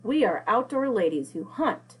We are outdoor ladies who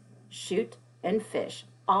hunt, shoot, and fish,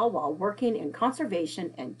 all while working in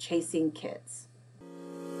conservation and chasing kids.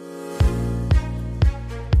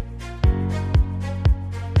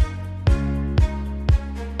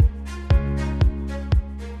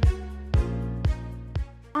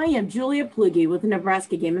 I am Julia Plugi with the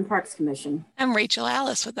Nebraska Game and Parks Commission. I'm Rachel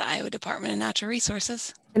Alice with the Iowa Department of Natural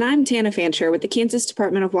Resources. And I'm Tana Fancher with the Kansas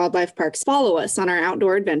Department of Wildlife Parks. Follow us on our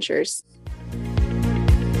outdoor adventures.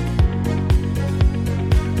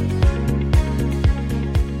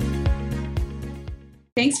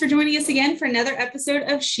 Thanks for joining us again for another episode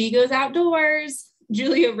of She Goes Outdoors.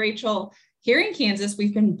 Julia, Rachel, here in Kansas,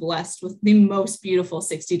 we've been blessed with the most beautiful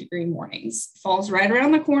 60-degree mornings. Fall's right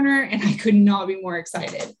around the corner, and I could not be more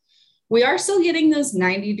excited. We are still getting those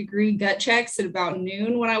 90-degree gut checks at about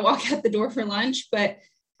noon when I walk out the door for lunch, but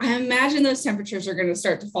I imagine those temperatures are going to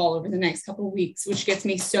start to fall over the next couple of weeks, which gets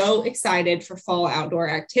me so excited for fall outdoor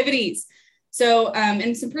activities. So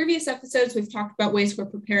in some previous episodes, we've talked about ways we're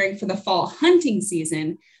preparing for the fall hunting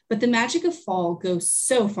season, but the magic of fall goes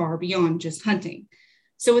so far beyond just hunting.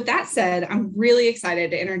 So with that said, I'm really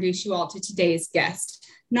excited to introduce you all to today's guest.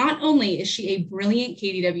 Not only is she a brilliant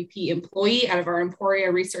KDWP employee out of our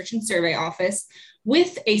Emporia Research and Survey Office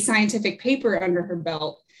with a scientific paper under her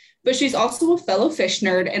belt, but she's also a fellow fish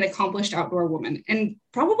nerd and accomplished outdoor woman, and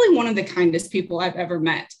probably one of the kindest people I've ever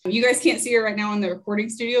met. You guys can't see her right now in the recording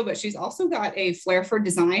studio, but she's also got a flair for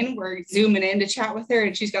design. We're zooming in to chat with her,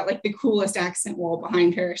 and she's got like the coolest accent wall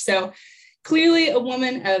behind her. So clearly a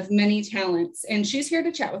woman of many talents, and she's here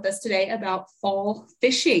to chat with us today about fall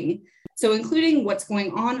fishing. So including what's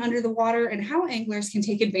going on under the water and how anglers can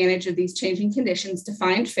take advantage of these changing conditions to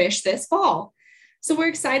find fish this fall. So we're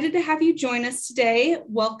excited to have you join us today.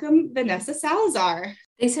 Welcome, Vanessa Salazar.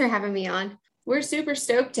 Thanks for having me on. We're super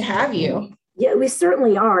stoked to have you. Yeah, we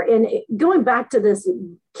certainly are. And going back to this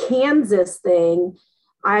Kansas thing,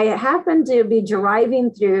 I happened to be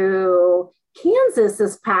driving through Kansas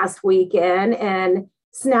this past weekend and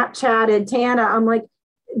Snapchatted Tana. I'm like,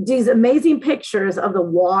 these amazing pictures of the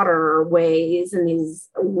waterways and these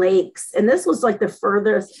lakes. And this was like the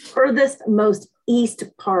furthest, most east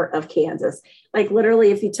part of Kansas. Like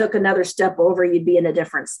literally, if you took another step over, you'd be in a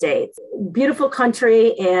different state. Beautiful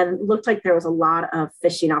country, and looked like there was a lot of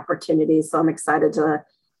fishing opportunities. So I'm excited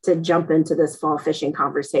to jump into this fall fishing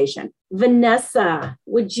conversation. Vanessa,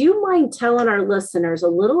 would you mind telling our listeners a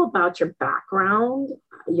little about your background,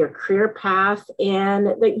 your career path,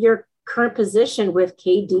 and your current position with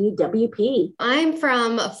KDWP? I'm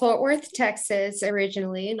from Fort Worth, Texas,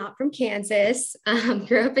 originally, not from Kansas.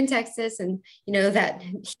 Grew up in Texas, and that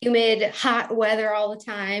humid, hot weather all the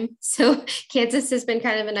time. So Kansas has been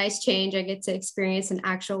kind of a nice change. I get to experience an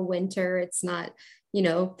actual winter. It's not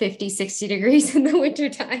 50, 60 degrees in the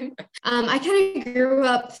wintertime. I kind of grew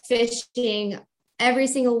up fishing every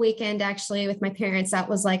single weekend, actually, with my parents. That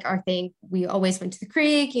was like our thing. We always went to the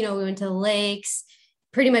creek, we went to the lakes,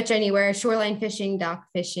 pretty much anywhere, shoreline fishing, dock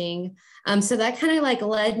fishing. So that kind of like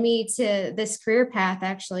led me to this career path.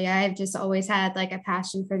 Actually, I've just always had like a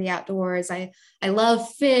passion for the outdoors. I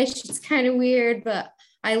love fish. It's kind of weird, but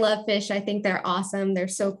I love fish. I think they're awesome. They're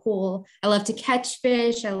so cool. I love to catch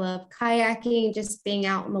fish. I love kayaking, just being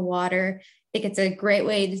out in the water. I think it's a great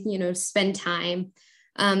way to, spend time.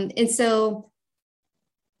 And so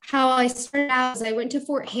how I started out is I went to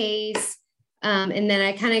Fort Hays, and then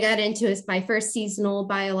I kind of got into my first seasonal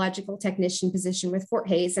biological technician position with Fort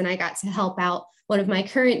Hays, and I got to help out one of my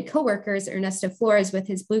current coworkers, Ernesto Flores, with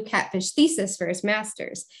his blue catfish thesis for his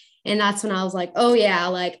master's. And that's when I was like, oh yeah,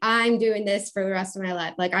 like I'm doing this for the rest of my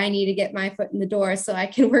life. Like I need to get my foot in the door so I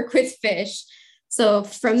can work with fish. So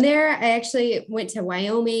from there, I actually went to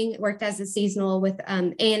Wyoming, worked as a seasonal with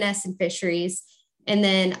ANS and fisheries. And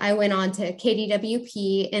then I went on to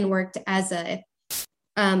KDWP and worked as a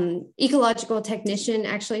ecological technician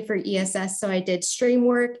actually for ESS. So I did stream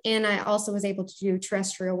work, and I also was able to do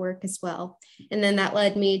terrestrial work as well. And then that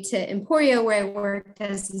led me to Emporia, where I worked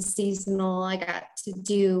as a seasonal. I got to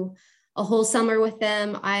do a whole summer with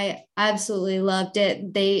them. I absolutely loved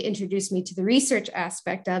it. They introduced me to the research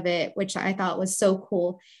aspect of it, which I thought was so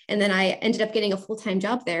cool. And then I ended up getting a full-time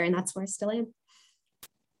job there, and that's where I still am.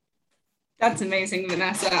 That's amazing,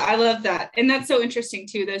 Vanessa. I love that. And that's so interesting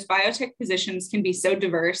too. Those biotech positions can be so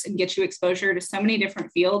diverse and get you exposure to so many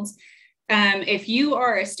different fields. If you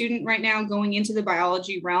are a student right now going into the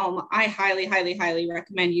biology realm, I highly, highly, highly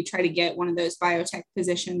recommend you try to get one of those biotech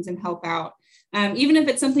positions and help out. Even if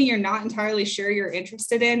it's something you're not entirely sure you're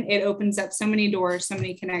interested in, it opens up so many doors, so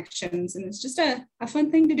many connections, and it's just a fun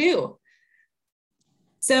thing to do.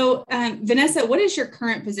 So Vanessa, what is your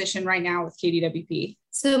current position right now with KDWP?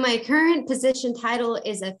 So my current position title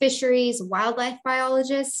is a fisheries wildlife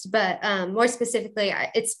biologist, but more specifically,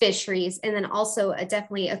 it's fisheries, and then also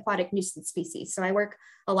definitely aquatic nuisance species. So I work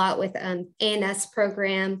a lot with ANS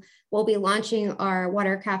program. We'll be launching our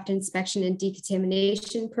watercraft inspection and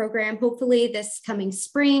decontamination program, hopefully this coming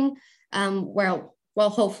spring, where we'll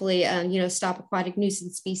hopefully, stop aquatic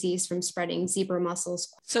nuisance species from spreading zebra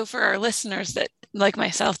mussels. So for our listeners that, like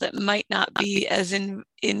myself, that might not be as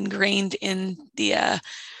ingrained in the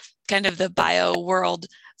kind of the bio world,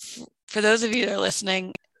 for those of you that are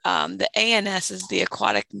listening, the ANS is the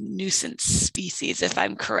aquatic nuisance species, if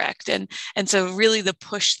I'm correct. And so really the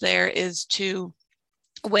push there is to,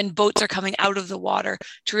 when boats are coming out of the water,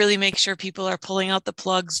 to really make sure people are pulling out the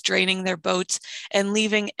plugs, draining their boats, and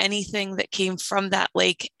leaving anything that came from that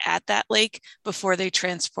lake at that lake before they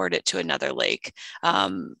transport it to another lake.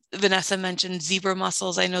 Vanessa mentioned zebra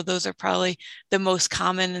mussels. I know those are probably the most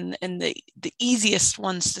common and the easiest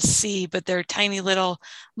ones to see, but they're tiny little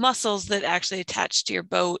mussels that actually attach to your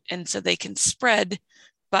boat, and so they can spread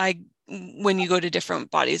by when you go to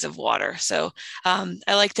different bodies of water. So I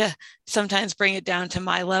like to sometimes bring it down to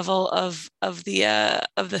my level of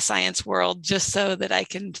the science world, just so that I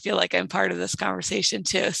can feel like I'm part of this conversation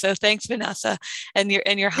too. So thanks, Vanessa, and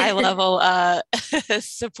your high level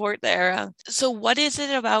support there. So what is it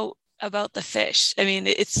about the fish? I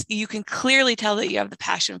mean, you can clearly tell that you have the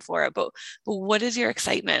passion for it, but what is your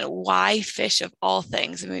excitement? Why fish of all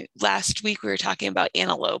things? I mean, last week we were talking about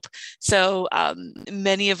antelope. So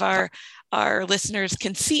many of our listeners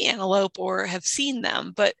can see antelope or have seen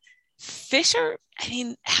them, but fish are, I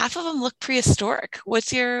mean, half of them look prehistoric.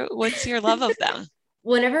 What's your love of them?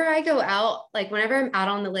 Whenever I go out, like whenever I'm out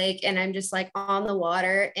on the lake and I'm just like on the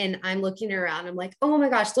water and I'm looking around, I'm like, oh my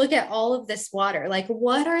gosh, look at all of this water. Like,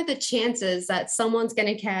 what are the chances that someone's going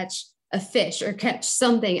to catch a fish or catch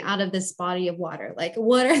something out of this body of water? Like,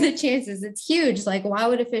 what are the chances? It's huge. Like, why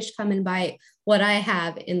would a fish come and bite what I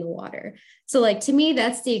have in the water? So like, to me,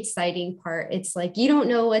 that's the exciting part. It's like, you don't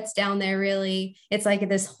know what's down there really. It's like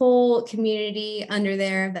this whole community under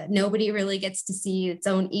there that nobody really gets to see, its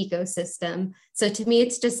own ecosystem. So to me,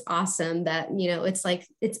 it's just awesome that, it's like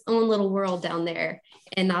its own little world down there,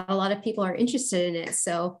 and not a lot of people are interested in it.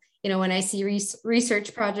 So, when I see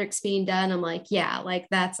research projects being done, I'm like, yeah, like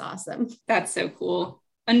that's awesome. That's so cool.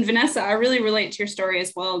 And Vanessa, I really relate to your story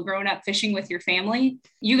as well. Growing up fishing with your family,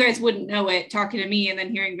 you guys wouldn't know it talking to me and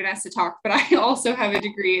then hearing Vanessa talk, but I also have a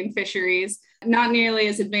degree in fisheries, not nearly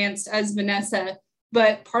as advanced as Vanessa.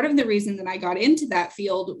 But part of the reason that I got into that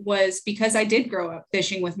field was because I did grow up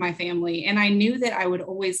fishing with my family, and I knew that I would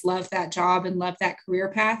always love that job and love that career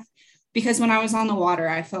path. Because when I was on the water,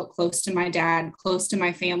 I felt close to my dad, close to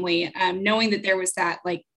my family, knowing that there was that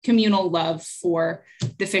like communal love for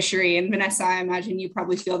the fishery. And Vanessa, I imagine you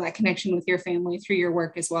probably feel that connection with your family through your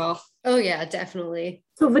work as well. Oh yeah, definitely.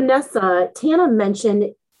 So Vanessa, Tana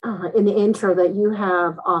mentioned in the intro that you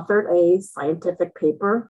have authored a scientific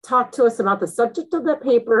paper. Talk to us about the subject of that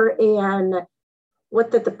paper and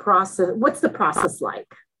what's the process like?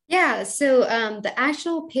 Yeah, so the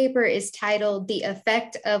actual paper is titled "The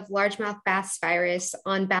Effect of Largemouth Bass Virus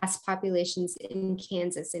on Bass Populations in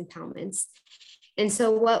Kansas Impoundments." And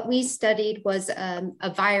so what we studied was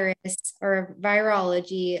a virus or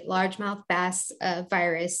virology, largemouth bass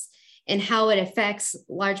virus, and how it affects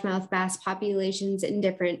largemouth bass populations in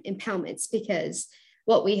different impoundments. Because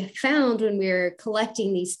what we found when we were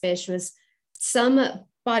collecting these fish was some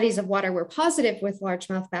bodies of water were positive with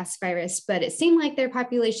largemouth bass virus, but it seemed like their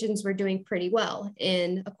populations were doing pretty well.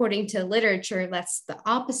 And according to literature, that's the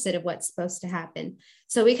opposite of what's supposed to happen.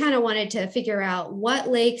 So we kind of wanted to figure out what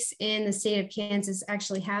lakes in the state of Kansas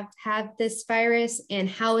actually have this virus and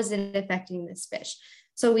how is it affecting this fish.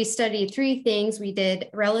 So we studied three things. We did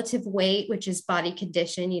relative weight, which is body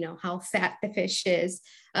condition, how fat the fish is,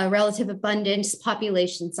 relative abundance,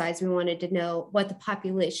 population size. We wanted to know what the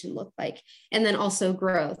population looked like, and then also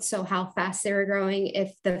growth. So how fast they were growing,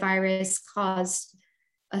 if the virus caused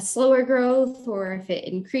a slower growth or if it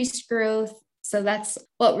increased growth. So that's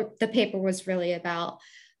what the paper was really about.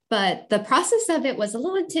 But the process of it was a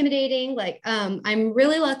little intimidating. I'm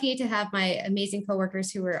really lucky to have my amazing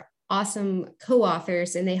coworkers who were awesome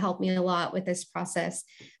co-authors, and they helped me a lot with this process.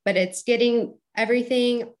 But it's getting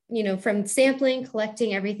everything, from sampling,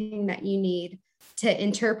 collecting everything that you need, to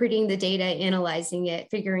interpreting the data, analyzing it,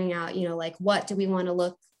 figuring out, what do we want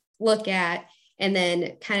to look at? And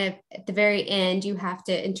then kind of at the very end, you have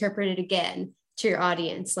to interpret it again to your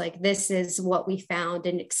audience. Like, this is what we found,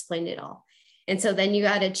 and explain it all. And so then you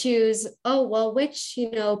got to choose, which,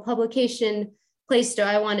 publication place do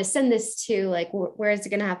I want to send this to? Like, where is it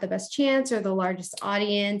going to have the best chance or the largest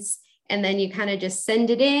audience? And then you kind of just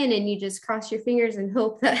send it in and you just cross your fingers and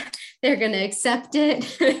hope that they're going to accept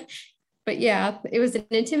it. But yeah, it was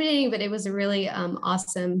intimidating, but it was a really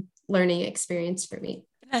awesome learning experience for me.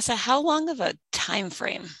 Vanessa, how long of a time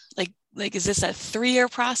frame? Like, is this a 3-year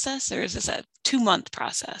process or is this a 2-month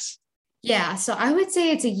process? Yeah, so I would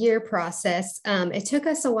say it's a year process. It took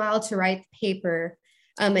us a while to write the paper.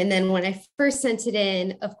 And then when I first sent it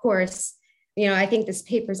in, of course, I think this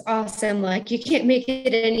paper is awesome. Like, you can't make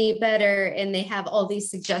it any better. And they have all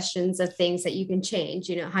these suggestions of things that you can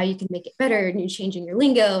change, how you can make it better, and you're changing your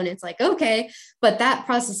lingo. And it's like, okay. But that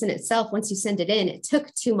process in itself, once you send it in, it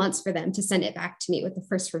took 2 months for them to send it back to me with the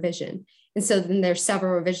first revision. And so then there's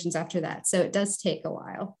several revisions after that. So it does take a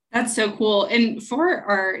while. That's so cool. And for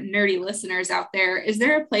our nerdy listeners out there, is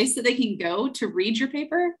there a place that they can go to read your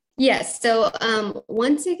paper? Yes. So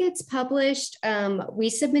once it gets published, we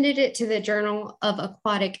submitted it to the Journal of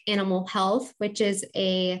Aquatic Animal Health, which is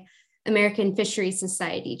a American Fisheries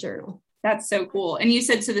Society journal. That's so cool. And you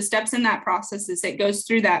said, so the steps in that process is it goes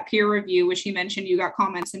through that peer review, which you mentioned you got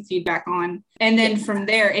comments and feedback on. And then from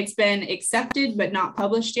there, it's been accepted, but not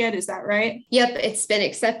published yet. Is that right? Yep. It's been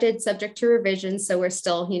accepted, subject to revision. So we're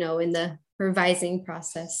still, in the revising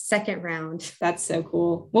process, second round. That's so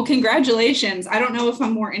cool. Well, congratulations. I don't know if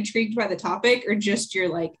I'm more intrigued by the topic or just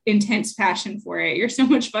your intense passion for it. You're so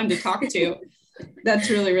much fun to talk to.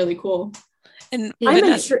 That's really, really cool. And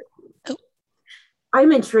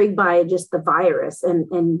I'm intrigued by just the virus.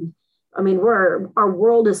 And I mean, our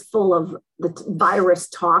world is full of the virus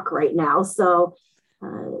talk right now. So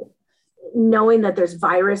knowing that there's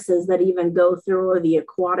viruses that even go through the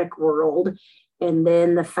aquatic world, and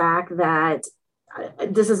then the fact that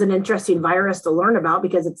this is an interesting virus to learn about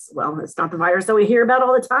because it's not the virus that we hear about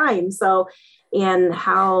all the time. So, and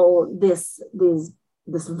how this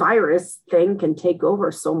virus thing can take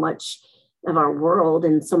over so much of our world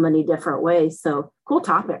in so many different ways. So cool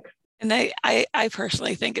topic. And I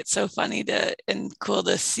personally think it's so funny and cool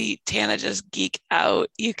to see Tana just geek out.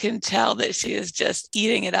 You can tell that she is just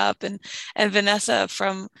eating it up. And Vanessa,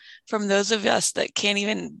 from those of us that can't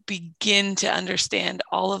even begin to understand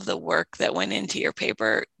all of the work that went into your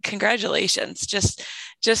paper, congratulations.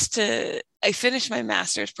 I finished my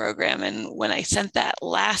master's program, and when I sent that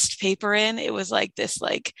last paper in, it was like this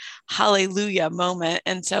hallelujah moment.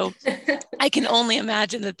 And so I can only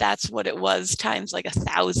imagine that that's what it was times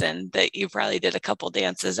 1,000, that you probably did a couple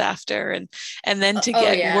dances after, and then to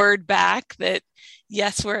get word back that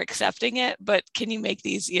yes, we're accepting it, but can you make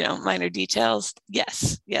these minor details?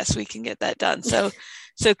 Yes, we can get that done. So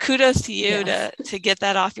kudos to you to get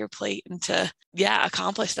that off your plate and to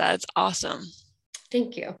accomplish that. It's awesome.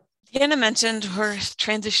 Thank you. Hannah mentioned we're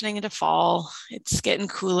transitioning into fall. It's getting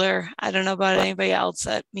cooler. I don't know about anybody else.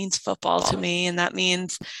 That means football to me. And that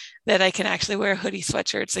means that I can actually wear hoodie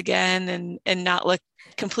sweatshirts again and not look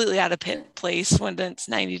completely out of place when it's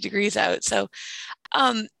 90 degrees out. So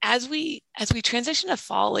as we transition to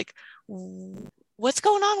fall, what's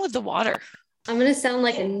going on with the water? I'm going to sound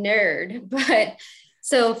like a nerd, but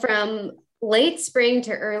so from late spring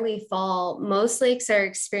to early fall, most lakes are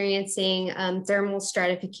experiencing thermal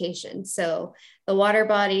stratification. So the water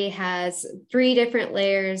body has 3 different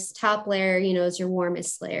layers. Top layer, is your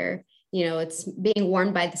warmest layer. It's being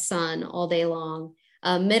warmed by the sun all day long.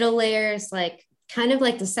 Middle layers, kind of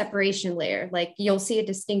like the separation layer. You'll see a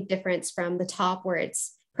distinct difference from the top where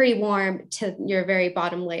it's pretty warm to your very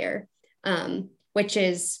bottom layer, which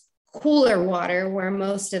is cooler water where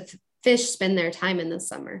most of fish spend their time in the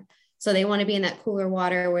summer. So they want to be in that cooler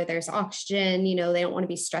water where there's oxygen, they don't want to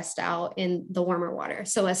be stressed out in the warmer water.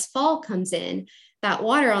 So as fall comes in, that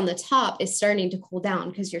water on the top is starting to cool down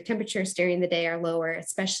because your temperatures during the day are lower,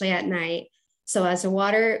 especially at night. So as the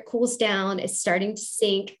water cools down, it's starting to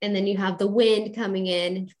sink. And then you have the wind coming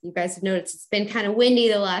in. You guys have noticed it's been kind of windy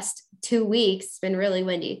the last 2 weeks. It's been really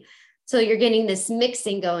windy. So you're getting this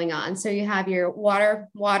mixing going on. So you have your water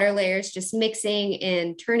layers just mixing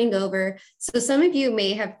and turning over. So some of you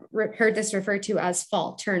may have heard this referred to as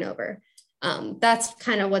fall turnover. That's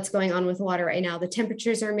kind of what's going on with water right now. The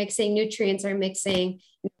temperatures are mixing, nutrients are mixing,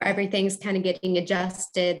 everything's kind of getting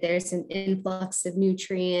adjusted. There's an influx of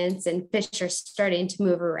nutrients and fish are starting to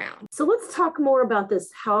move around. So let's talk more about this,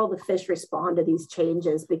 how the fish respond to these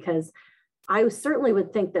changes, because I certainly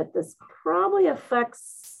would think that this probably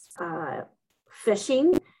affects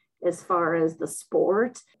fishing as far as the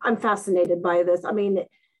sport. I'm fascinated by this. I mean,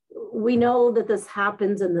 we know that this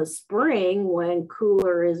happens in the spring when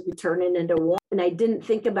cooler is returning into warm, and I didn't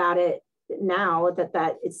think about it now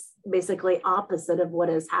that it's basically opposite of what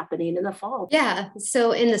is happening in the fall. Yeah.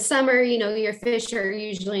 So in the summer, your fish are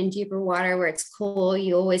usually in deeper water where it's cool.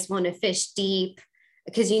 You always want to fish deep.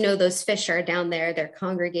 because, those fish are down there, they're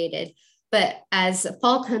congregated. But as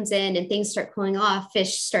fall comes in and things start cooling off,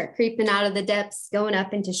 fish start creeping out of the depths, going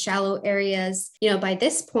up into shallow areas. By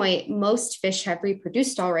this point, most fish have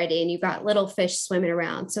reproduced already, and you've got little fish swimming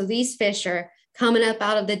around. So these fish are coming up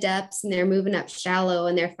out of the depths and they're moving up shallow,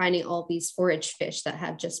 and they're finding all these forage fish that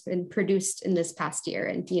have just been produced in this past year.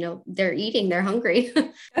 And, they're eating, they're hungry.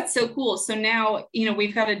 That's so cool. So now,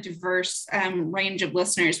 we've got a diverse range of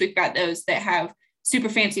listeners. We've got those that have super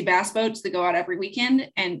fancy bass boats that go out every weekend.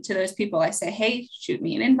 And to those people, I say, hey, shoot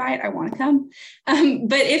me an invite. I want to come.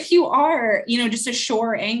 But if you are, just a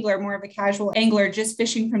shore angler, more of a casual angler, just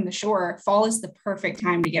fishing from the shore, fall is the perfect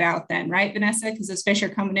time to get out then, right, Vanessa? Because those fish are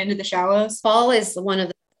coming into the shallows. Fall is one of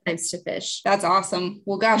the times to fish. That's awesome.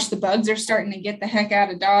 Well, gosh, the bugs are starting to get the heck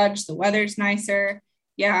out of Dodge. The weather's nicer.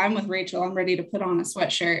 Yeah, I'm with Rachel. I'm ready to put on a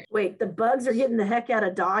sweatshirt. Wait, the bugs are getting the heck out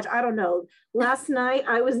of Dodge? I don't know. Last night,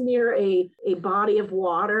 I was near a body of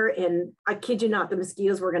water, and I kid you not, the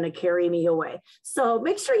mosquitoes were going to carry me away. So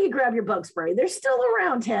make sure you grab your bug spray. They're still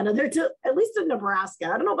around, Hannah. They're at least in Nebraska.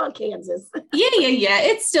 I don't know about Kansas. Yeah.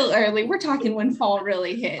 It's still early. We're talking when fall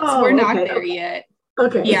really hits. We're not there yet.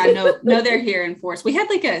 Okay. Yeah, no, they're here in force. We had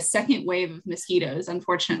like a second wave of mosquitoes,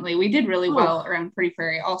 unfortunately. We did really well around Pretty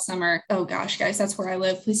Prairie all summer. Oh gosh, guys, that's where I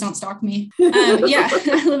live. Please don't stalk me. Yeah,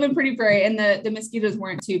 I live in Pretty Prairie, and the mosquitoes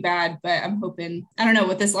weren't too bad, but I'm hoping, I don't know,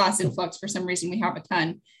 with this last influx, for some reason we have a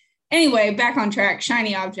ton. Anyway, back on track,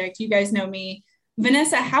 shiny object. You guys know me.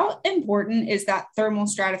 Vanessa, how important is that thermal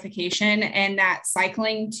stratification and that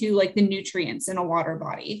cycling to like the nutrients in a water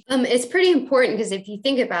body? It's pretty important because if you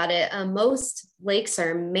think about it, most lakes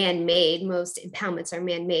are man-made, most impoundments are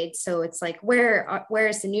man-made. So it's like, where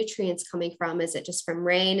is the nutrients coming from? Is it just from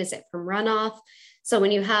rain? Is it from runoff? So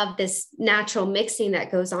when you have this natural mixing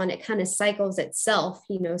that goes on, it kind of cycles itself,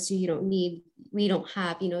 so we don't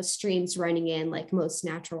have, streams running in like most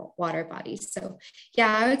natural water bodies. So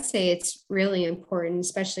yeah, I would say it's really important,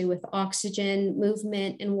 especially with oxygen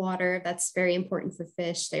movement in water. That's very important for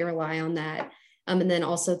fish. They rely on that. And then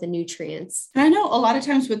also the nutrients. And I know a lot of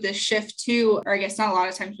times with this shift too, or I guess not a lot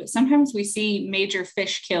of times, but sometimes we see major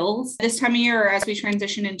fish kills this time of year, or as we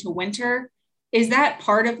transition into winter. Is that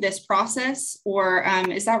part of this process, or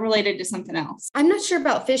is that related to something else? I'm not sure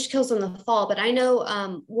about fish kills in the fall, but I know,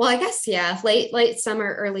 I guess, yeah, late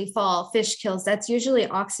summer, early fall, fish kills, that's usually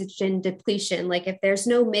oxygen depletion. Like if there's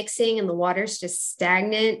no mixing and the water's just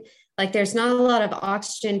stagnant, like there's not a lot of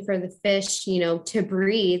oxygen for the fish, to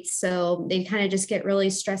breathe. So they kind of just get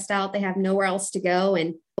really stressed out. They have nowhere else to go.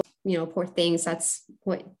 And poor things, that's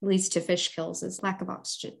what leads to fish kills, is lack of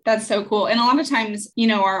oxygen. That's so cool. And a lot of times,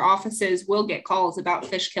 our offices will get calls about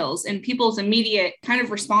fish kills, and people's immediate kind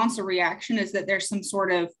of response or reaction is that there's some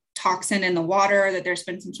sort of toxin in the water, that there's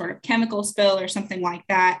been some sort of chemical spill or something like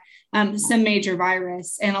that, some major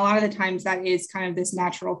virus. And a lot of the times that is kind of this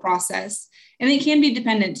natural process. And it can be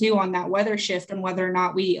dependent too on that weather shift and whether or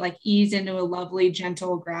not we like ease into a lovely,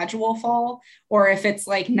 gentle, gradual fall, or if it's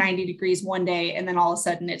like 90 degrees one day and then all of a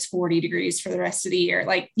sudden it's 40 degrees for the rest of the year.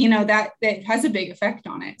 Like, that has a big effect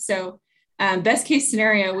on it. So best case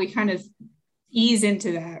scenario, we kind of ease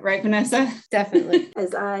into that, right, Vanessa? Definitely.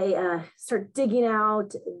 As I start dig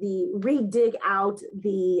out the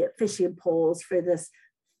fishing poles for this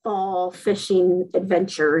fall fishing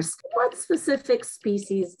adventures, what specific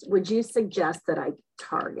species would you suggest that I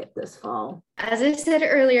target this fall? As I said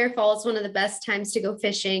earlier, fall is one of the best times to go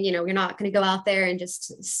fishing. You're not going to go out there and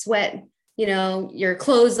just sweat your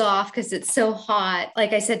clothes off because it's so hot.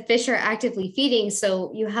 Like I said, fish are actively feeding.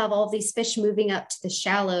 So you have all these fish moving up to the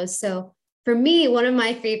shallows. So for me, one of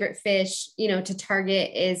my favorite fish, to target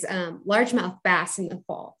is largemouth bass in the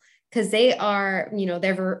fall, because they are,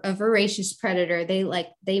 they're a voracious predator.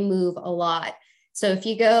 They move a lot. So if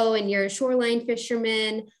you go and you're a shoreline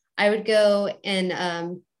fisherman, I would go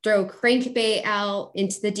and throw crankbait out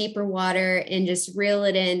into the deeper water and just reel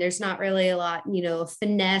it in. There's not really a lot,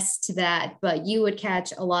 finesse to that, but you would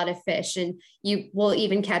catch a lot of fish, and you will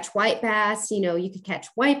even catch white bass. You could catch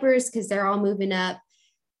wipers because they're all moving up.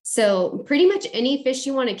 So pretty much any fish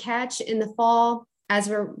you want to catch in the fall, as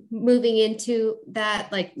we're moving into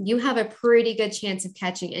that, like you have a pretty good chance of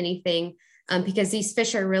catching anything, because these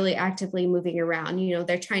fish are really actively moving around.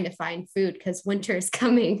 They're trying to find food because winter is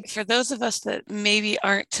coming. For those of us that maybe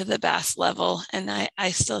aren't to the bass level, and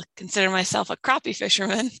I still consider myself a crappie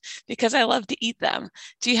fisherman because I love to eat them,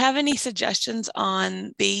 do you have any suggestions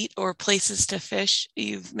on bait or places to fish?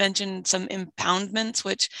 You've mentioned some impoundments,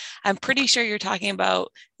 which I'm pretty sure you're talking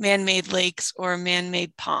about man-made lakes or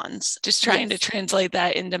man-made ponds. Just trying to translate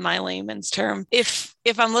that into my layman's term. If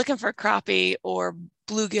if I'm looking for crappie or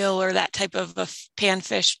bluegill or that type of a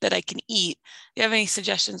panfish that I can eat, do you have any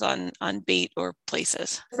suggestions on bait or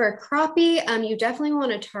places? For crappie, you definitely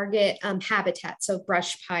want to target habitat, so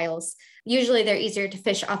brush piles. Usually they're easier to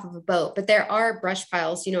fish off of a boat, but there are brush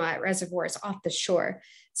piles, at reservoirs off the shore.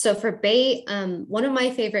 So for bait, one of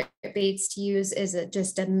my favorite baits to use is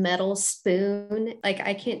just a metal spoon. Like,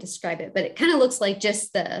 I can't describe it, but it kind of looks like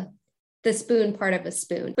just the spoon part of a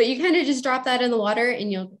spoon, but you kind of just drop that in the water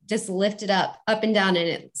and you'll just lift it up and down.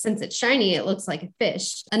 And since it's shiny, it looks like a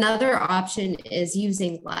fish. Another option is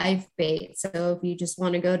using live bait. So if you just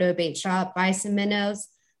want to go to a bait shop, buy some minnows,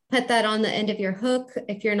 put that on the end of your hook.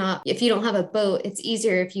 If you don't have a boat, it's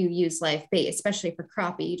easier if you use live bait, especially for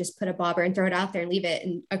crappie. You just put a bobber and throw it out there and leave it.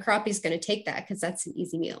 And a crappie is going to take that because that's an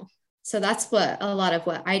easy meal. So that's a lot of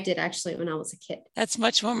what I did actually when I was a kid. That's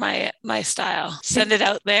much more my style. Send it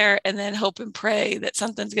out there and then hope and pray that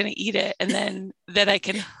something's going to eat it. And then that I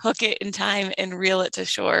can hook it in time and reel it to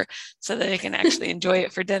shore so that I can actually enjoy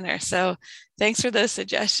it for dinner. So thanks for those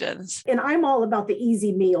suggestions. And I'm all about the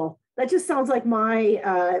easy meal. That just sounds like my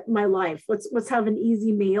life. Let's have an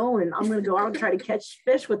easy meal, and I'm going to go out and try to catch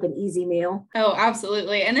fish with an easy meal. Oh,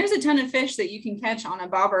 absolutely. And there's a ton of fish that you can catch on a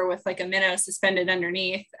bobber with like a minnow suspended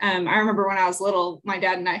underneath. I remember when I was little, my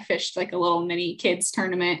dad and I fished like a little mini kids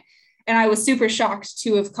tournament, and I was super shocked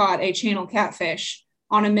to have caught a channel catfish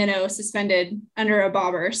on a minnow suspended under a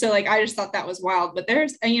bobber. So like, I just thought that was wild. But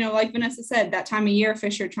there's, like Vanessa said, that time of year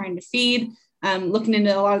fish are trying to feed. Looking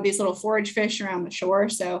into a lot of these little forage fish around the shore.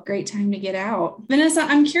 So great time to get out. Vanessa,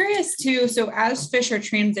 I'm curious too. So as fish are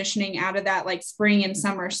transitioning out of that like spring and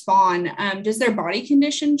summer spawn, does their body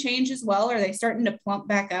condition change as well? Are they starting to plump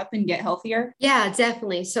back up and get healthier? Yeah,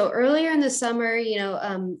 definitely. So earlier in the summer,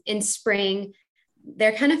 in spring,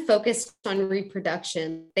 they're kind of focused on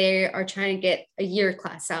reproduction. They are trying to get a year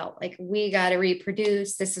class out. Like, we got to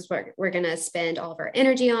reproduce. This is what we're going to spend all of our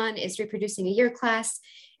energy on, is reproducing a year class.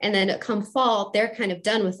 And then come fall, they're kind of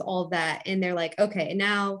done with all that. And they're like, okay,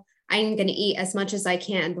 now I'm going to eat as much as I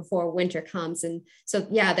can before winter comes. And so,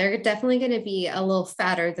 yeah, they're definitely going to be a little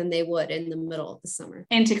fatter than they would in the middle of the summer.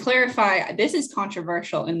 And to clarify, this is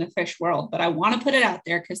controversial in the fish world, but I want to put it out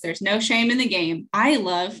there because there's no shame in the game.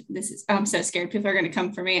 I'm so scared people are going to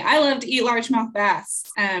come for me. I love to eat largemouth bass.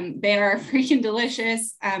 They are freaking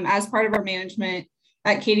delicious. As part of our management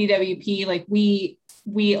at KDWP, like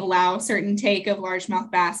we allow certain take of largemouth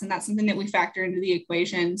bass, and that's something that we factor into the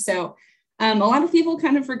equation. So a lot of people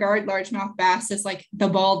kind of regard largemouth bass as like the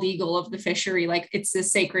bald eagle of the fishery, like it's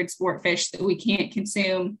this sacred sport fish that we can't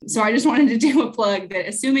consume. So I just wanted to do a plug that,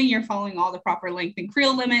 assuming you're following all the proper length and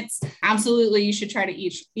creel limits, absolutely you should try to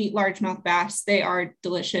eat largemouth bass. They are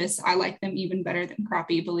delicious. I like them even better than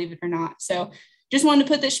crappie, believe it or not. So just wanted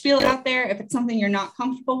to put this spiel out there. If it's something you're not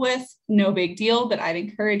comfortable with, no big deal, but I'd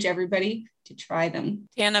encourage everybody to try them.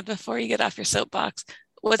 Tana, before you get off your soapbox,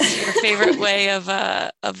 what's your favorite way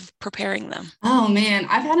of preparing them? Oh man,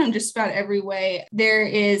 I've had them just about every way. There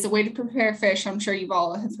is a way to prepare fish I'm sure you've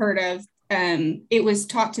all have heard of. It was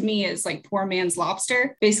taught to me as like poor man's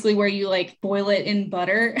lobster, basically where you like boil it in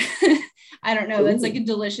butter. I don't know. That's like a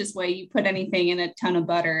delicious way. You put anything in a ton of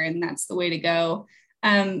butter and that's the way to go.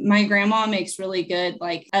 My grandma makes really good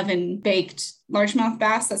like oven baked largemouth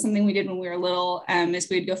bass. That's something we did when we were little, is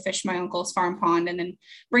we'd go fish my uncle's farm pond and then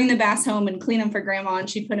bring the bass home and clean them for grandma, and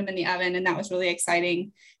she'd put them in the oven, and that was really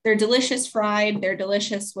exciting. They're delicious fried. They're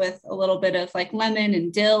delicious with a little bit of like lemon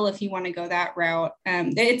and dill if you want to go that route.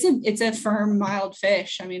 It's a firm, mild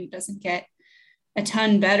fish. I mean, it doesn't get a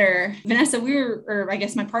ton better. Vanessa, I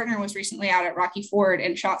guess my partner was recently out at Rocky Ford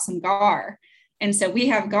and shot some gar. And so we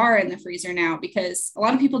have gar in the freezer now because a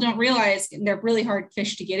lot of people don't realize they're really hard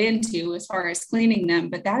fish to get into as far as cleaning them,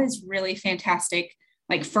 but that is really fantastic,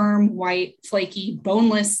 like firm, white, flaky,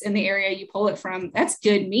 boneless in the area you pull it from. That's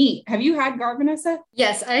good meat. Have you had gar, Vanessa?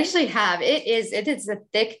 Yes, I actually have. It is a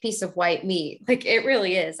thick piece of white meat. Like, it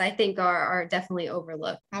really is. I think gar are definitely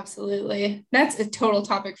overlooked. Absolutely. That's a total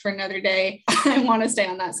topic for another day. I want to stay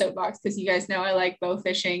on that soapbox because you guys know I like bow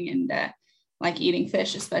fishing and like eating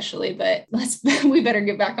fish especially, but we better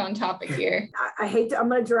get back on topic here. I'm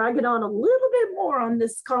going to drag it on a little bit more on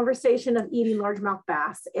this conversation of eating largemouth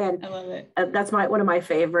bass. And I love it. That's one of my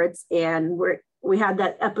favorites. And we had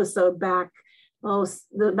that episode back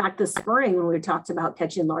this spring when we talked about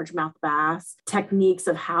catching largemouth bass, techniques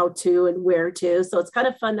of how to and where to. So it's kind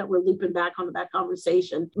of fun that we're looping back onto that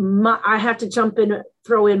conversation. I have to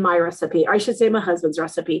throw in my recipe. I should say my husband's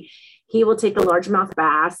recipe. He will take a largemouth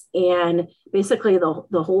bass and basically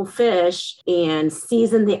the whole fish and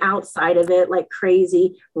season the outside of it like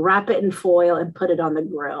crazy, wrap it in foil and put it on the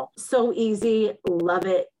grill. So easy. Love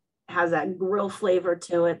it. has that grill flavor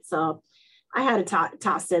to it. So I had to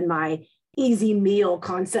toss in my easy meal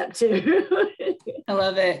concept too. I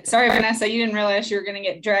love it. Sorry, Vanessa, you didn't realize you were going to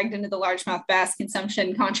get dragged into the largemouth bass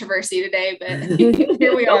consumption controversy today, but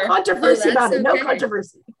here we are. No controversy about it. No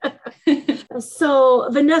controversy. So,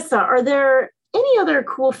 Vanessa, are there any other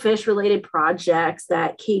cool fish related projects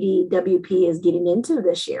that KDWP is getting into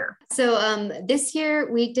this year? So this year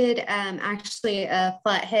we did actually a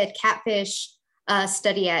flathead catfish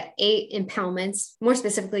study at 8 impoundments, more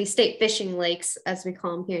specifically state fishing lakes, as we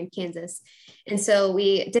call them here in Kansas. And so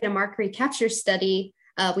we did a mark recapture study.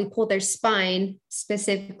 We pulled their spine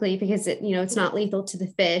specifically because it's not lethal to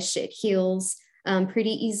the fish. It heals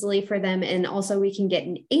pretty easily for them. And also we can get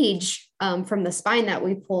an age from the spine that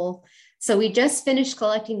we pull. So we just finished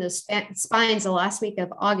collecting those spines the last week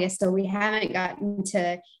of August. So we haven't gotten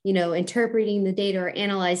to, interpreting the data or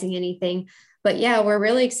analyzing anything. But yeah, we're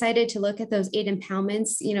really excited to look at those 8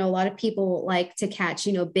 impoundments. A lot of people like to catch,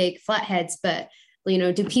 big flatheads, but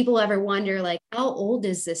do people ever wonder, like, how old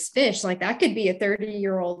is this fish? Like that could be a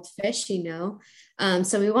 30-year-old fish,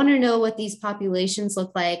 So we want to know what these populations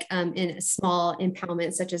look like in a small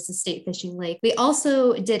impoundment, such as the state fishing lake. We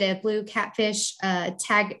also did a blue catfish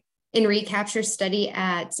tag and recapture study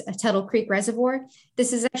at Tuttle Creek Reservoir.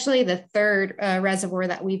 This is actually the third reservoir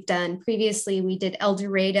that we've done. Previously, we did El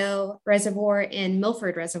Dorado Reservoir and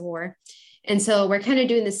Milford Reservoir. And so we're kind of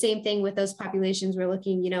doing the same thing with those populations. We're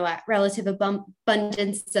looking, at relative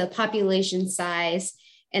abundance, the population size,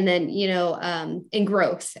 and then, in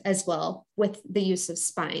growth as well with the use of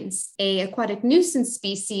spines. A aquatic nuisance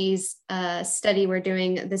species study we're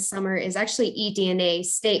doing this summer is actually eDNA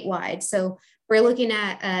statewide. So we're looking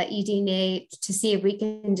at eDNA to see if we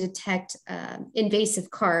can detect invasive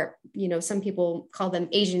carp. Some people call them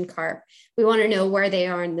Asian carp. We want to know where they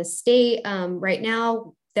are in the state. Right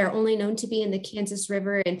now, they're only known to be in the Kansas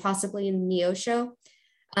River and possibly in the Neosho.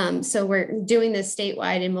 So we're doing this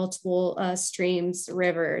statewide in multiple streams,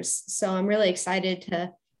 rivers. So I'm really excited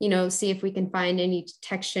to, see if we can find any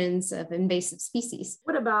detections of invasive species.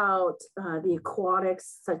 What about the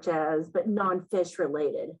aquatics, but non-fish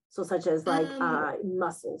related? So such as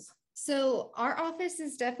mussels. So our office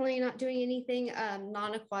is definitely not doing anything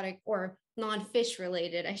non-aquatic or non-fish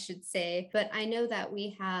related, I should say. But I know that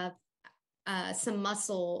we have some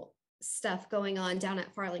mussel stuff going on down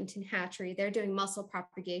at Farlington Hatchery. They're doing mussel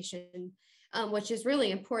propagation, which is really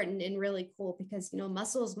important and really cool because,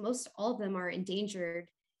 mussels, most all of them are endangered,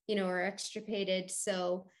 or extirpated.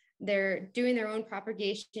 So they're doing their own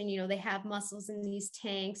propagation. They have mussels in these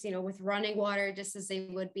tanks, with running water, just as they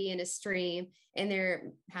would be in a stream. And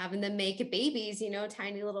they're having them make babies,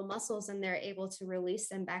 tiny little mussels, and they're able to release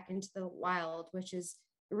them back into the wild, which is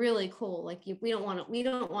really cool. Like we don't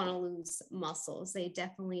want to lose mussels. They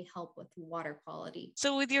definitely help with water quality.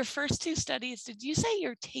 So with your first 2 studies, did you say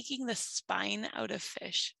you're taking the spine out of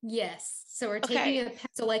fish? Yes. So we're taking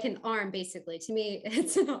like an arm, basically. To me,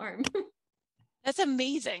 it's an arm. That's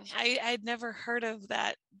amazing. I'd never heard of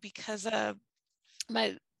that because of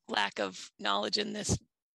my lack of knowledge in this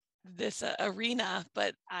arena,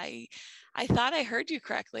 but I thought I heard you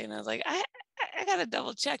correctly, and I was like, I gotta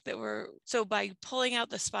double check that so by pulling out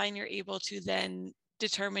the spine, you're able to then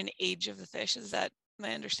determine age of the fish. Is that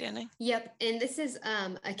my understanding? Yep. And this is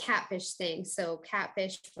a catfish thing. So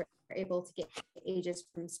catfish, we're able to get ages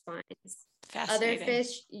from spines. Other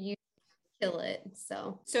fish, you kill it.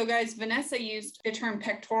 So guys, Vanessa used the term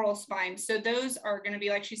pectoral spines. So those are going to be,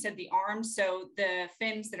 like she said, the arms. So the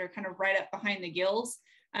fins that are kind of right up behind the gills.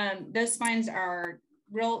 Those spines are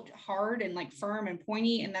real hard and firm and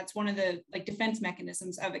pointy, and that's one of the defense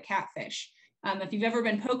mechanisms of a catfish. If you've ever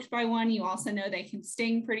been poked by one, you also know they can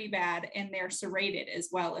sting pretty bad, and they're serrated as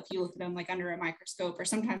well. If you look at them under a microscope, or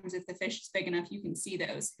sometimes if the fish is big enough, you can see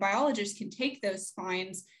those. Biologists can take those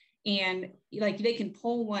spines and they can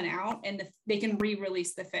pull one out and they can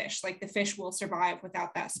re-release the fish. The fish will survive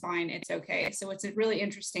without that spine. It's okay. So it's a really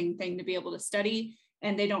interesting thing to be able to study,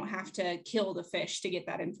 and they don't have to kill the fish to get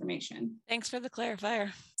that information. Thanks for the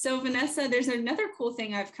clarifier. So Vanessa, there's another cool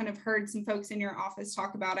thing I've kind of heard some folks in your office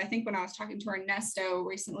talk about. I think when I was talking to Ernesto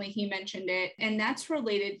recently, he mentioned it, and that's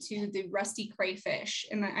related to the rusty crayfish.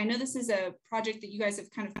 And I know this is a project that you guys have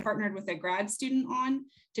kind of partnered with a grad student on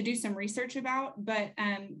to do some research about, but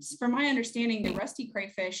from my understanding, the rusty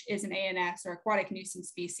crayfish is an ANS, or aquatic nuisance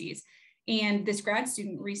species. And this grad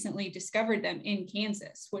student recently discovered them in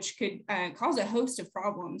Kansas, which could cause a host of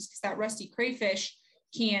problems because that rusty crayfish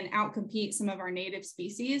can outcompete some of our native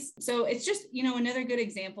species. So it's just, another good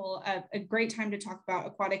example of a great time to talk about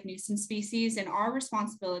aquatic nuisance species and our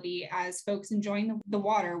responsibility as folks enjoying the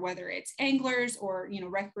water, whether it's anglers or,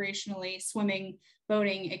 recreationally swimming,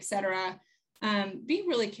 boating, etc. Be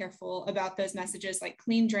really careful about those messages like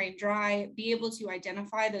clean, drain, dry, be able to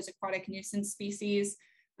identify those aquatic nuisance species.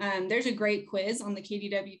 There's a great quiz on the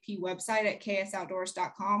KDWP website at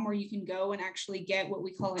ksoutdoors.com where you can go and actually get what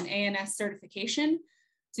we call an ANS certification.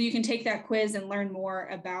 So you can take that quiz and learn more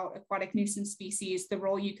about aquatic nuisance species, the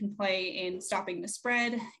role you can play in stopping the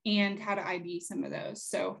spread, and how to ID some of those.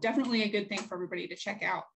 So definitely a good thing for everybody to check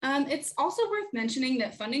out. It's also worth mentioning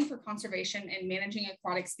that funding for conservation and managing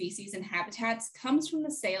aquatic species and habitats comes from the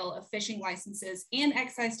sale of fishing licenses and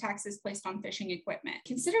excise taxes placed on fishing equipment.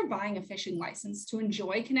 Consider buying a fishing license to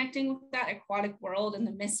enjoy connecting with that aquatic world and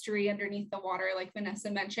the mystery underneath the water, like Vanessa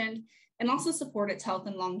mentioned, and also support its health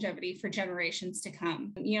and longevity for generations to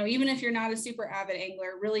come. Even if you're not a super avid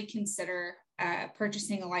angler, really consider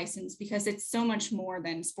purchasing a license because it's so much more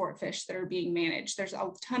than sport fish that are being managed. There's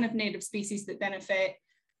a ton of native species that benefit.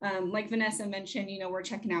 Like Vanessa mentioned, we're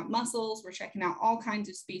checking out mussels, we're checking out all kinds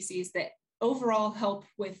of species that overall help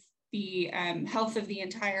with the health of the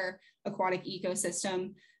entire aquatic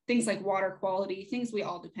ecosystem. Things like water quality, things we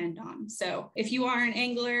all depend on. So if you are an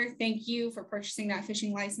angler, thank you for purchasing that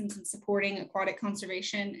fishing license and supporting aquatic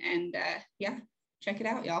conservation. And check it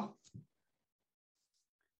out, y'all.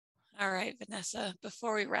 All right, Vanessa,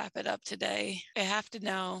 before we wrap it up today, I have to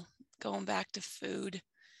know, going back to food,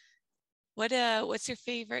 what's your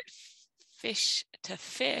favorite fish to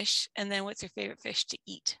fish? And then what's your favorite fish to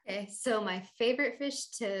eat? Okay, so my favorite fish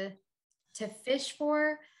to fish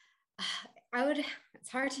for, it's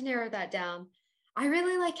hard to narrow that down. I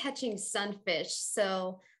really like catching sunfish.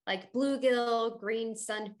 So like bluegill, green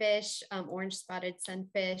sunfish, orange spotted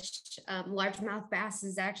sunfish, largemouth bass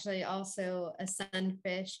is actually also a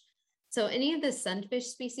sunfish. So any of the sunfish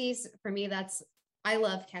species, for me, I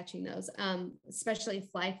love catching those, especially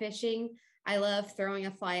fly fishing. I love throwing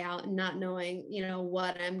a fly out and not knowing,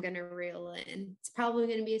 what I'm going to reel in. It's probably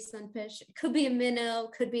going to be a sunfish. It could be a minnow,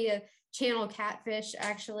 could be a channel catfish.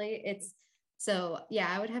 Actually,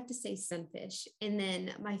 I would have to say sunfish. And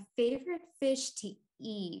then my favorite fish to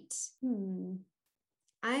eat,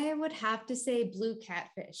 I would have to say blue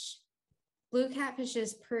catfish. Blue catfish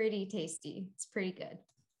is pretty tasty. It's pretty good.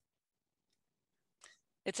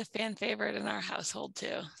 It's a fan favorite in our household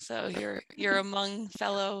too. So you're among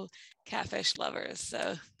fellow catfish lovers.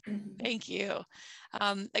 So thank you.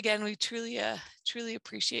 Again, we truly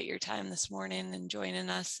appreciate your time this morning and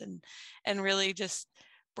joining us and really just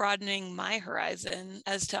broadening my horizon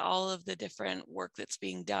as to all of the different work that's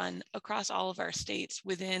being done across all of our states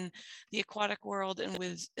within the aquatic world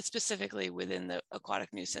and specifically within the aquatic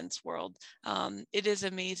nuisance world. It is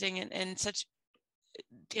amazing and such,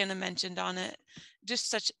 Tana mentioned on it, just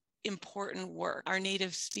such important work. Our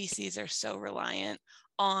native species are so reliant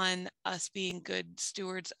on us being good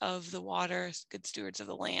stewards of the water, good stewards of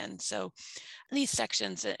the land. So these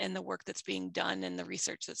sections and the work that's being done and the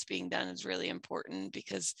research that's being done is really important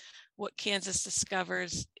because what Kansas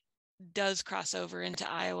discovers does cross over into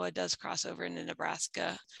Iowa, does cross over into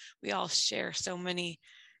Nebraska. We all share so many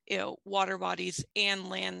water bodies and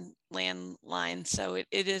land lines. So it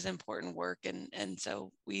is important work. And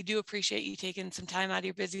so we do appreciate you taking some time out of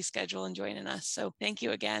your busy schedule and joining us. So thank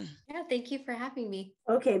you again. Yeah, thank you for having me.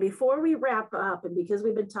 Okay, before we wrap up, and because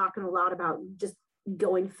we've been talking a lot about just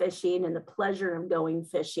going fishing and the pleasure of going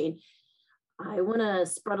fishing, I want to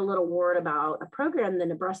spread a little word about a program the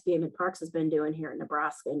Nebraska Game and Parks has been doing here in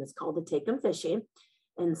Nebraska, and it's called the Take 'em Fishing.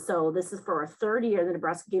 And so this is for our third year. The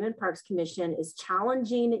Nebraska Game and Parks Commission is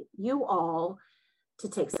challenging you all to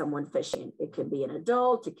take someone fishing. It could be an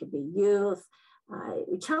adult, it could be youth.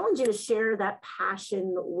 We challenge you to share that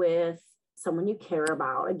passion with someone you care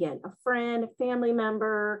about. Again, a friend, a family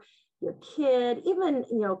member, your kid, even,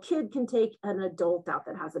 kid can take an adult out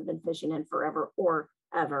that hasn't been fishing in forever or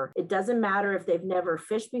ever. It doesn't matter if they've never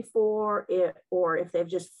fished before or if they've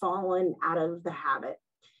just fallen out of the habit.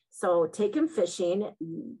 So take 'em fishing.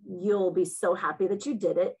 You'll be so happy that you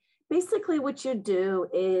did it. Basically, what you do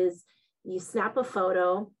is you snap a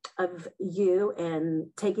photo of you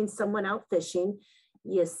and taking someone out fishing.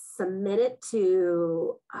 You submit it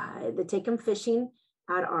to the Take 'em Fishing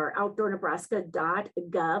at our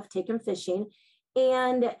outdoornebraska.gov, Take 'em Fishing.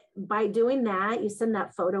 And by doing that, you send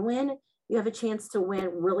that photo in, you have a chance to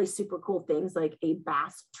win really super cool things like a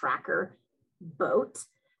bass tracker boat,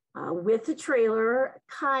 with a trailer,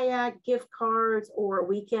 kayak, gift cards, or a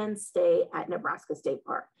weekend stay at Nebraska State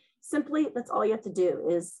Park. Simply, that's all you have to do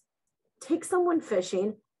is take someone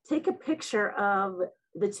fishing, take a picture of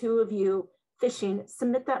the two of you fishing,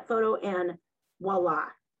 submit that photo, and voila.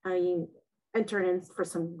 I mean, enter in for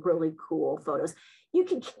some really cool photos. You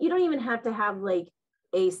don't even have to have like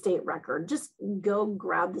a state record. Just go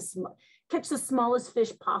grab catch the smallest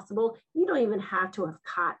fish possible. You don't even have to have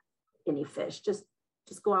caught any fish. Just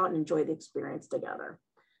go out and enjoy the experience together.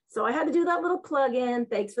 So I had to do that little plug in.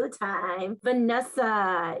 Thanks for the time.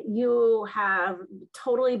 Vanessa, you have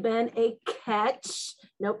totally been a catch,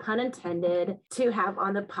 no pun intended, to have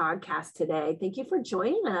on the podcast today. Thank you for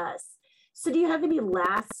joining us. So do you have any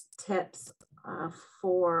last tips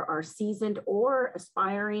for our seasoned or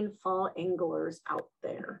aspiring fall anglers out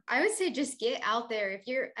there? I would say just get out there. If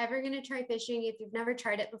you're ever going to try fishing, if you've never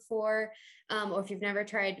tried it before, or if you've never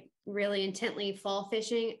tried really intently fall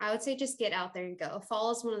fishing, I would say just get out there and go.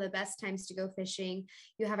 Fall is one of the best times to go fishing.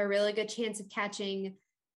 You have a really good chance of catching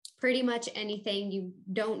pretty much anything. You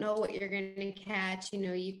don't know what you're going to catch.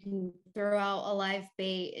 You can throw out a live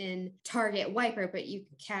bait and target wiper, but you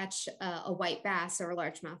can catch a white bass or a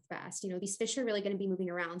largemouth bass. These fish are really going to be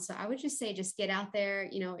moving around. So I would just say, just get out there,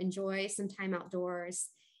 enjoy some time outdoors,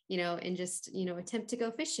 and just, attempt to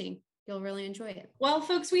go fishing. You'll really enjoy it. Well,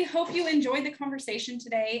 folks, we hope you enjoyed the conversation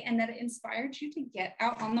today and that it inspired you to get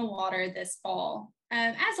out on the water this fall.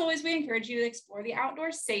 As always, we encourage you to explore the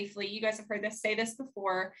outdoors safely. You guys have heard us say this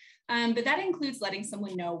before, but that includes letting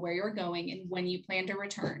someone know where you're going and when you plan to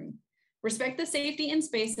return. Respect the safety and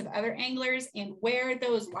space of other anglers and wear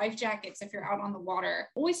those life jackets if you're out on the water.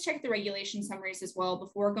 Always check the regulation summaries as well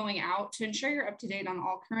before going out to ensure you're up to date on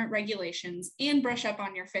all current regulations, and brush up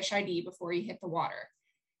on your fish ID before you hit the water.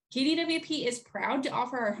 KDWP is proud to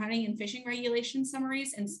offer our hunting and fishing regulation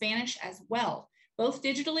summaries in Spanish as well, both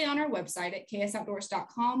digitally on our website at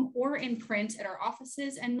ksoutdoors.com or in print at our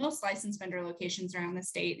offices and most licensed vendor locations around the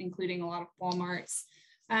state, including a lot of Walmarts.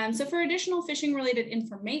 So for additional fishing related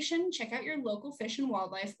information, check out your local Fish and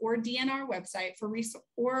Wildlife or DNR website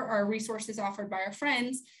or our resources offered by our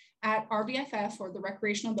friends at RBFF, or the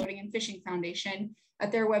Recreational Boating and Fishing Foundation,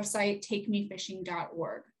 at their website,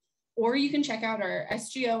 takemefishing.org. Or you can check out our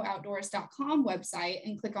sgooutdoors.com website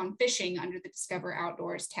and click on fishing under the Discover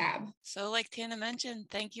Outdoors tab. So like Tana mentioned,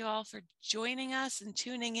 thank you all for joining us and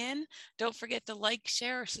tuning in. Don't forget to like,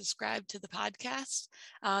 share, or subscribe to the podcast.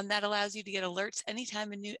 That allows you to get alerts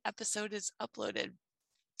anytime a new episode is uploaded.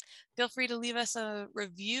 Feel free to leave us a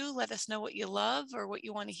review. Let us know what you love or what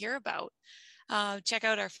you want to hear about. Check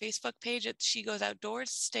out our Facebook page at She Goes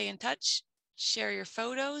Outdoors. Stay in touch, share your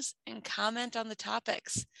photos, and comment on the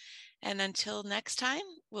topics. And until next time,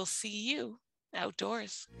 we'll see you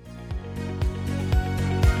outdoors.